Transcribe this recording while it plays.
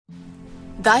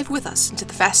Dive with us into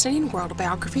the fascinating world of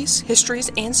biographies, histories,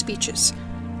 and speeches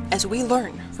as we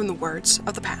learn from the words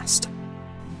of the past.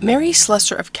 Mary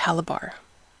Slessor of Calabar,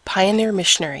 Pioneer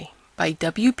Missionary by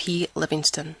W.P.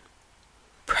 Livingstone.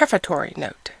 Prefatory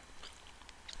note.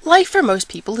 Life for most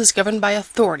people is governed by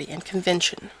authority and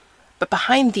convention, but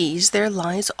behind these there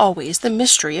lies always the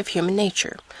mystery of human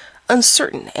nature,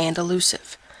 uncertain and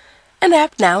elusive, and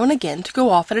apt now and again to go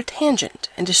off at a tangent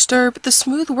and disturb the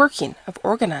smooth working of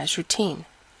organized routine.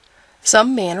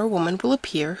 Some man or woman will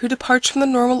appear who departs from the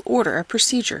normal order of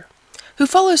procedure, who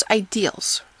follows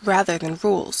ideals rather than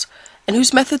rules, and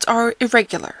whose methods are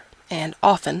irregular, and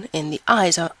often, in the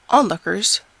eyes of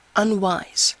onlookers,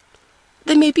 unwise.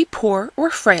 They may be poor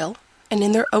or frail, and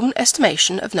in their own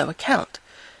estimation of no account,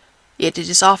 yet it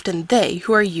is often they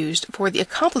who are used for the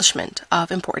accomplishment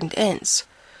of important ends.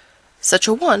 Such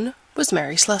a one was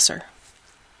Mary Slessor.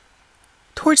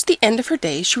 Towards the end of her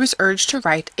days she was urged to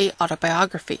write an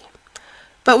autobiography,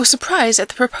 but was surprised at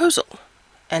the proposal,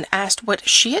 and asked what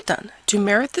she had done to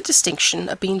merit the distinction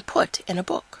of being put in a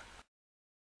book.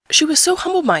 She was so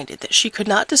humble-minded that she could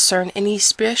not discern any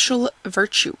special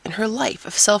virtue in her life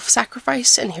of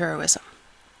self-sacrifice and heroism,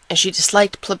 and she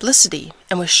disliked publicity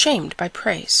and was shamed by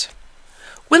praise.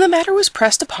 When the matter was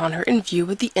pressed upon her in view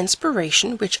of the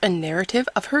inspiration which a narrative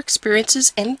of her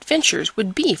experiences and adventures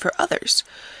would be for others,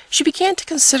 she began to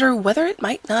consider whether it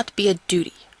might not be a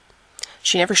duty.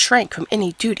 She never shrank from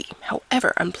any duty,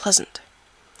 however unpleasant.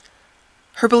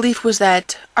 Her belief was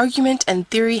that argument and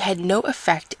theory had no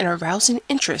effect in arousing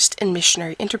interest in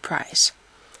missionary enterprise,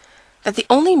 that the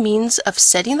only means of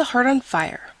setting the heart on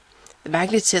fire, the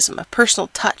magnetism of personal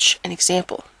touch and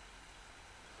example,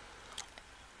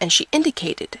 and she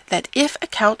indicated that if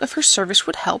account of her service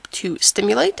would help to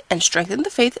stimulate and strengthen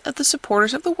the faith of the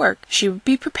supporters of the work, she would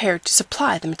be prepared to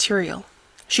supply the material.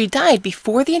 She died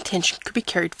before the intention could be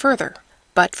carried further,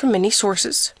 but from many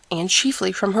sources, and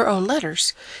chiefly from her own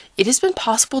letters, it has been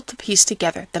possible to piece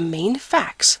together the main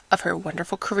facts of her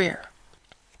wonderful career.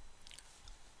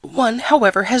 One,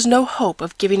 however, has no hope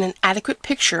of giving an adequate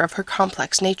picture of her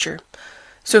complex nature,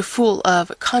 so full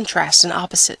of contrasts and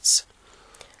opposites.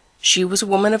 She was a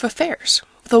woman of affairs,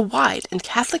 with a wide and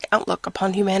Catholic outlook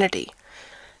upon humanity,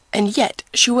 and yet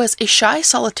she was a shy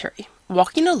solitary,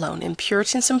 walking alone in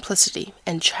Puritan simplicity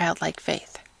and childlike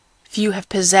faith. Few have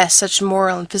possessed such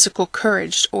moral and physical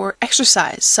courage or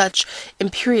exercised such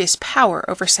imperious power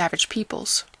over savage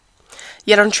peoples.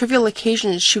 Yet on trivial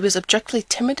occasions she was abjectly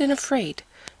timid and afraid,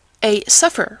 a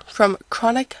sufferer from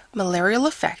chronic malarial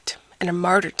affect and a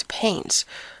martyr to pains.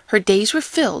 Her days were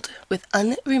filled with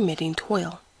unremitting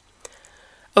toil.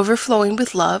 Overflowing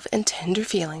with love and tender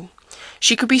feeling,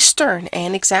 she could be stern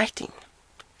and exacting,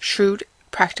 shrewd,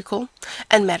 practical,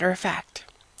 and matter-of-fact.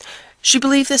 She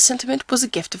believed that sentiment was a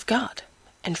gift of God,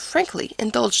 and frankly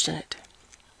indulged in it.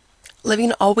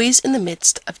 Living always in the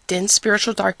midst of dense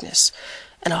spiritual darkness,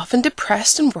 and often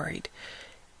depressed and worried,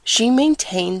 she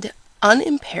maintained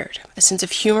unimpaired a sense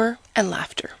of humor and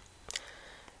laughter.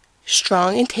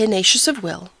 Strong and tenacious of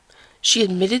will, she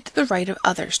admitted the right of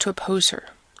others to oppose her.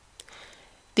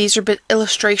 These are but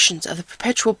illustrations of the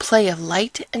perpetual play of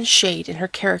light and shade in her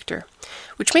character,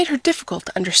 which made her difficult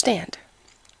to understand.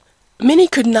 Many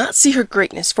could not see her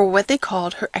greatness for what they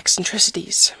called her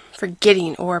eccentricities,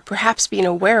 forgetting or perhaps being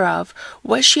aware of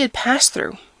what she had passed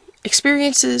through,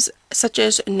 experiences such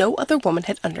as no other woman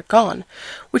had undergone,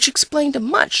 which explained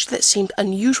much that seemed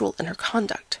unusual in her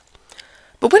conduct.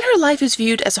 But when her life is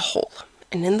viewed as a whole,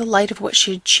 and in the light of what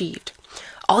she had achieved,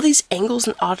 all these angles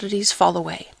and oddities fall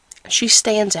away. She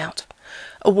stands out,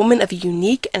 a woman of a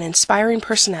unique and inspiring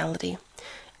personality,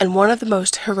 and one of the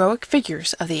most heroic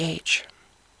figures of the age.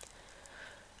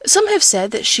 Some have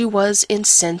said that she was in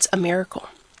sense a miracle,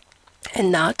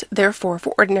 and not, therefore,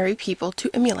 for ordinary people to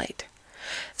emulate.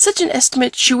 Such an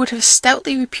estimate she would have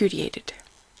stoutly repudiated.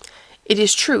 It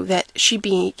is true that she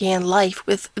began life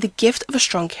with the gift of a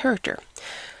strong character,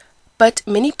 but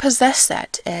many possess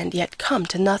that and yet come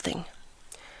to nothing.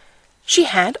 She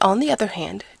had, on the other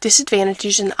hand,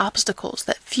 disadvantages and obstacles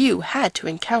that few had to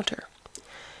encounter.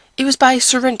 It was by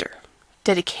surrender,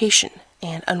 dedication,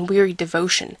 and unwearied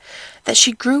devotion that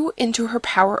she grew into her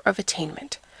power of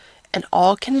attainment, and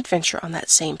all can adventure on that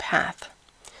same path.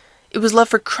 It was love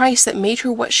for Christ that made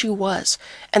her what she was,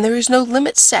 and there is no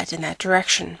limit set in that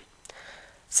direction.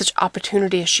 Such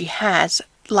opportunity as she has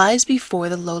lies before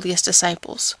the lowliest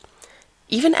disciples.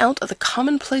 Even out of the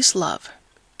commonplace love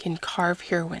can carve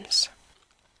heroines.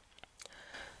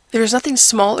 There is nothing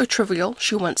small or trivial,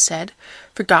 she once said,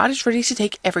 for God is ready to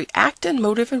take every act and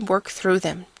motive and work through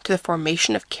them to the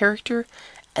formation of character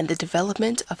and the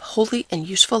development of holy and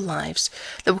useful lives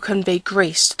that will convey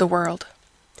grace to the world.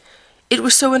 It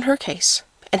was so in her case,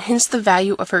 and hence the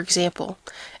value of her example,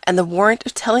 and the warrant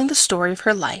of telling the story of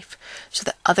her life, so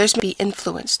that others may be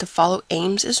influenced to follow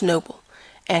aims as noble,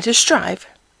 and to strive,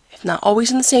 if not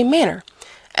always in the same manner,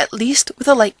 at least with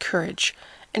a like courage,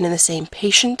 and in the same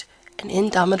patient and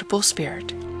indomitable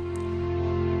spirit.